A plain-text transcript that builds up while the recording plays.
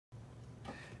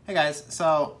Hey guys,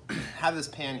 so I have this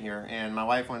pan here and my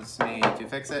wife wants me to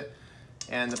fix it,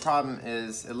 and the problem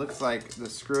is it looks like the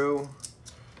screw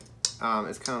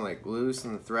is kind of like loose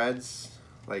and the threads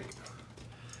like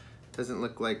doesn't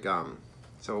look like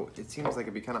so it seems like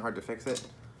it'd be kind of hard to fix it.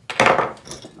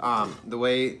 The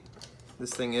way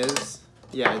this thing is,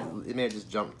 yeah, it may have just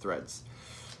jumped threads.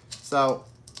 So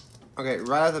okay,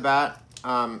 right off the bat,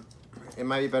 it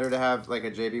might be better to have like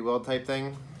a JB Weld type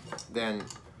thing than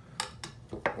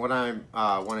what I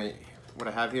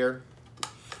have here,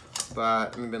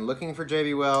 but I've been looking for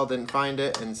JB Weld, didn't find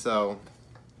it, and so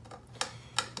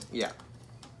yeah,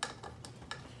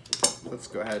 let's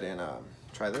go ahead and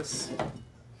try this.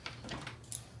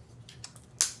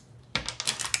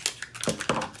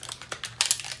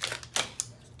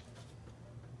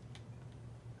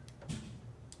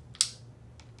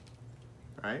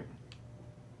 All right,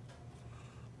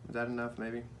 is that enough?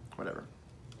 Maybe, whatever.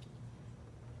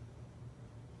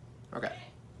 Okay.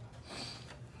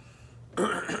 All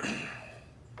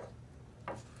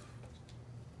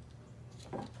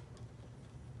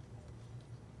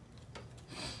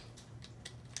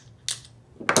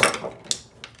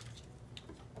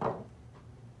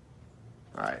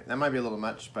right, that might be a little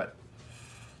much, but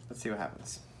let's see what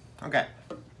happens. Okay.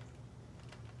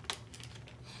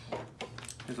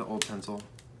 Here's an old pencil.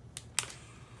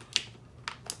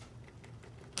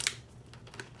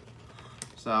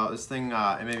 So this thing,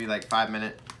 it may be like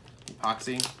 5-minute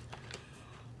epoxy.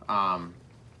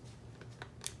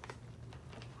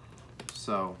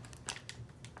 So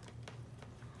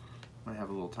I have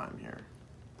a little time here.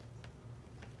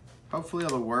 Hopefully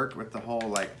it'll work with the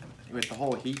whole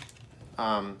heat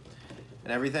and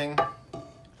everything.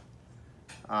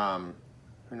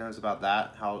 Who knows about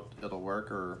that? How it'll work,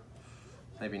 or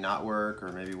maybe not work,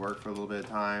 or maybe work for a little bit of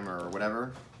time, or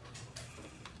whatever.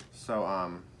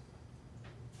 So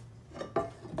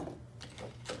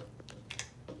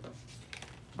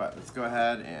but let's go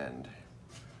ahead and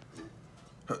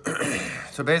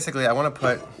so basically I want to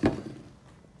put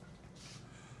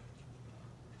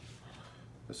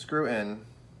the screw in,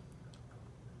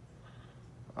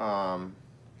 and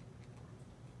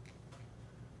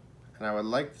I would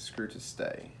like the screw to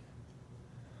stay.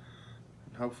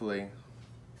 Hopefully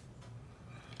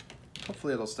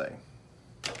it'll stay,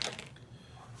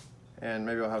 and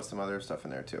maybe I'll have some other stuff in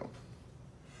there too.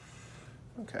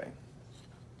 Okay.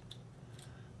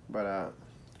 But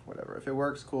whatever. If it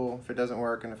works, cool. If it doesn't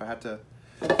work, and if I have to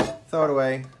throw it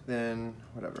away, then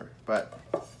whatever. But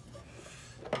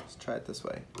let's try it this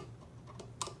way.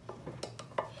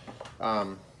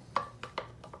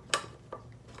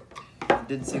 It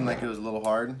did seem like it was a little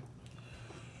hard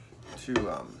to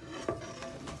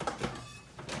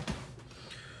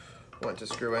want to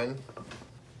screw in.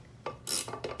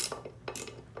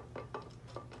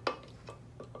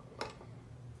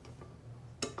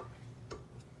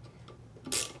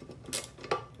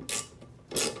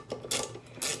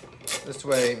 This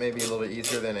way may be a little bit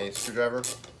easier than a screwdriver.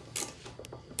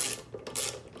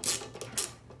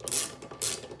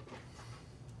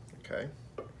 Okay.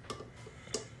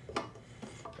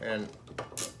 And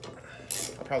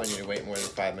I probably need to wait more than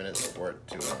 5 minutes for it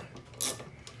to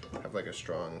have like a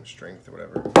strong strength or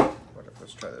whatever.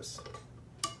 Let's try this.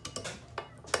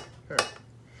 Here.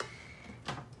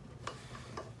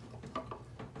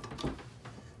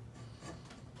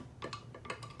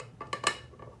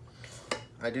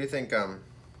 I do think I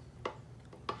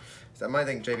might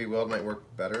think JB Weld might work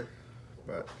better,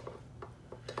 but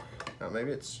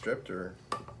maybe it's stripped, or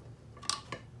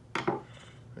who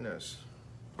knows.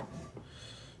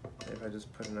 Maybe if I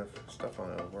just put enough stuff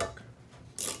on it, it'll work.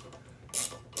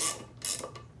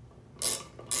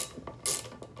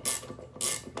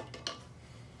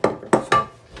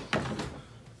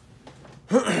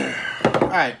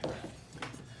 Alright,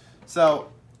 so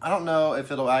I don't know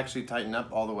if it'll actually tighten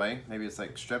up all the way. Maybe it's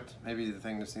like stripped. Maybe the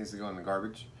thing just needs to go in the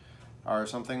garbage or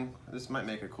something. This might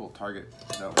make a cool target.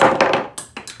 So.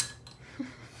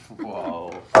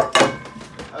 Whoa.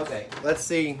 Okay, let's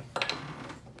see.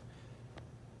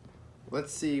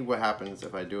 Let's see what happens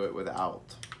if I do it without.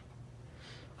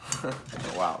 Oh,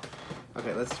 wow.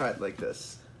 Okay, let's try it like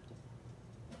this.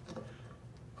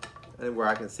 And where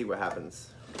I can see what happens.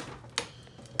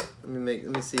 Let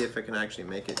me see if I can actually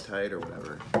make it tight or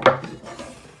whatever.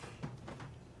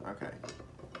 Okay.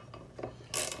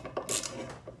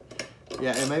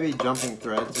 Yeah, it may be jumping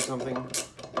threads or something.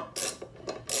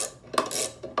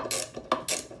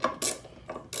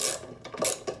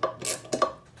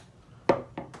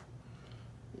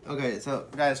 Okay, so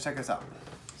guys, check this out.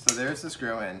 So there's the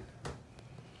screw in.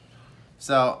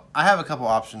 So I have a couple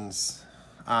options.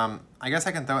 I guess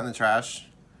I can throw it in the trash.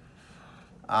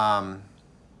 I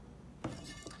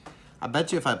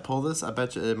bet you if I pull this, I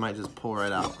bet you it might just pull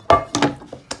right out.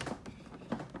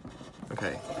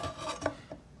 Okay.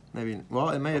 Maybe, well,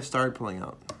 it may have started pulling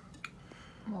out.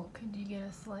 Well, could you get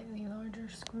a slightly larger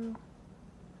screw?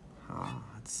 Oh,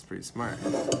 that's pretty smart.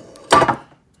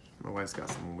 My wife's got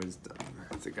some wisdom.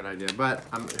 That's a good idea. But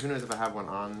who knows if I have one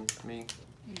on me?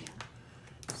 Yeah.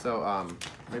 So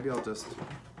maybe I'll just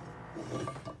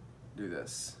do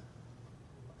this.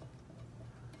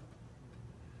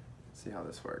 See how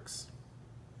this works.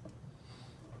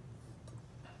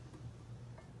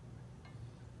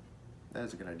 That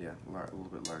is a good idea. A little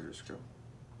bit larger screw.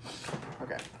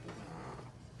 Okay.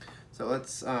 So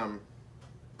let's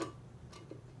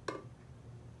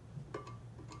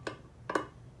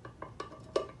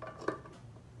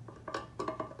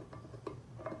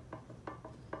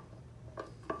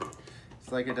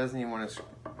it's like it doesn't even want to.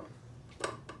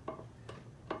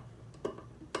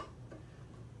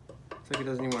 It's like it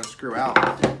doesn't even want to screw out.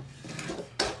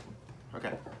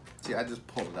 Okay. See, I just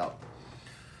pulled it out.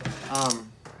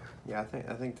 Yeah,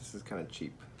 I think this is kind of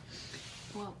cheap.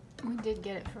 Well, we did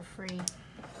get it for free.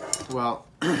 Well,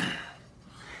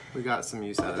 we got some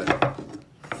use out of it.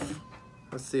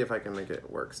 Let's see if I can make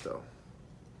it work still.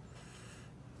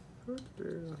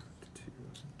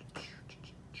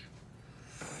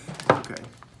 Okay.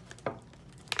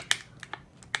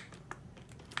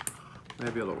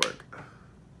 Maybe it'll work.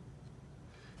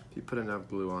 If you put enough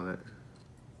glue on it.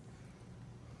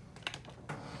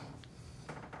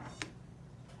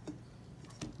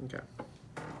 Okay.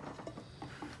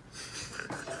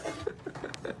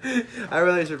 I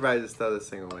really should probably just throw this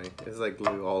thing away. It's like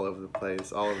glue all over the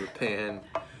place, all over the pan.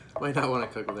 Might not want to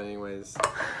cook with it anyways.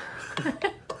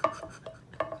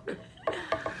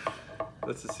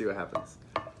 Let's just see what happens.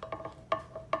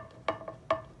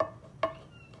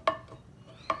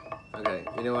 Okay,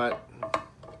 you know what?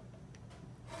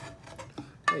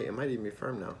 Hey, it might even be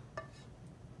firm now.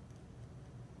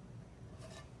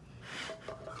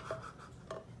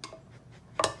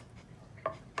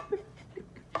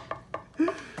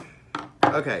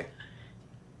 Okay.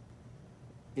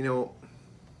 You know,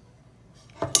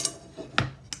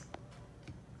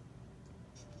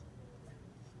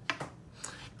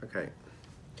 okay.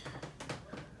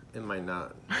 It might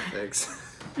not fix.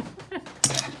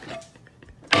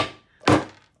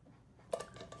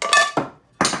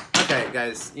 Okay,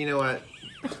 guys, you know what?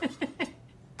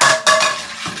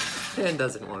 It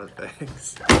doesn't want to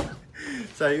fix.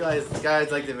 So you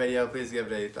guys like the video, please give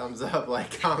it a thumbs up,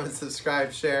 like, comment,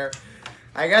 subscribe, share.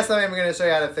 I guess I'm even going to show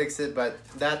you how to fix it, but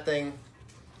that thing,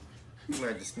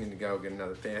 I just need to go get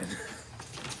another pan.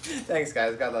 Thanks,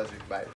 guys. God loves you. Bye.